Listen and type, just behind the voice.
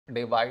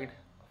divide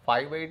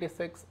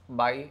 586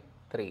 by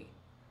 3.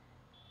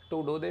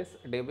 To do this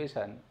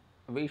division,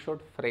 we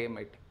should frame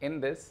it in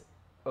this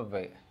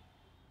way.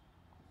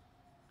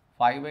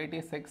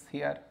 586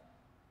 here,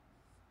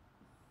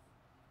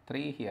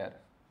 3 here.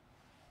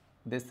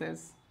 This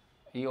is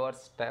your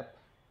step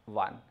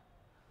 1.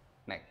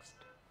 Next,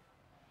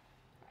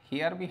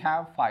 here we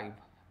have 5,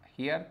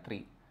 here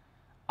 3.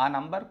 A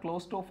number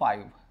close to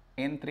 5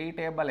 in 3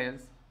 table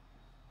is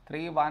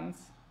 3 ones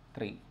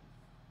 3.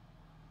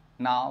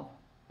 Now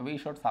we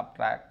should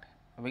subtract,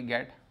 we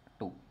get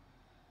 2.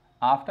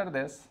 After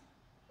this,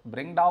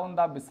 bring down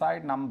the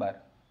beside number,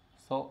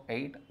 so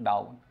 8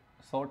 down,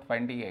 so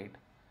 28.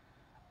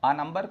 A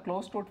number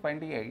close to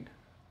 28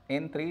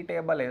 in 3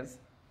 table is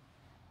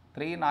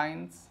 3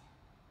 nines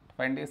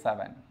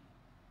 27.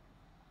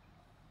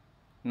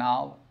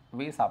 Now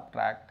we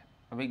subtract,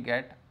 we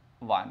get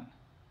 1.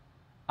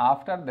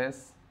 After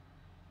this,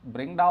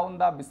 bring down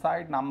the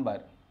beside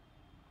number,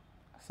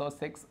 so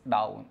 6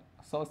 down,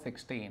 so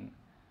 16.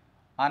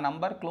 A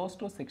number close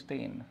to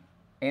 16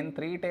 in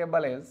 3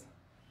 table is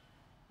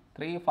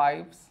 3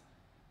 fives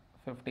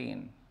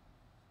 15.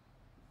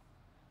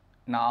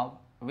 Now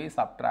we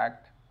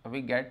subtract,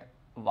 we get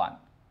 1.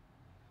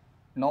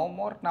 No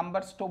more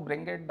numbers to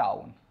bring it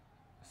down,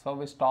 so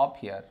we stop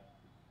here.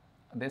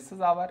 This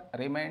is our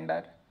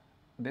remainder,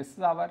 this is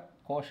our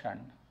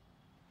quotient.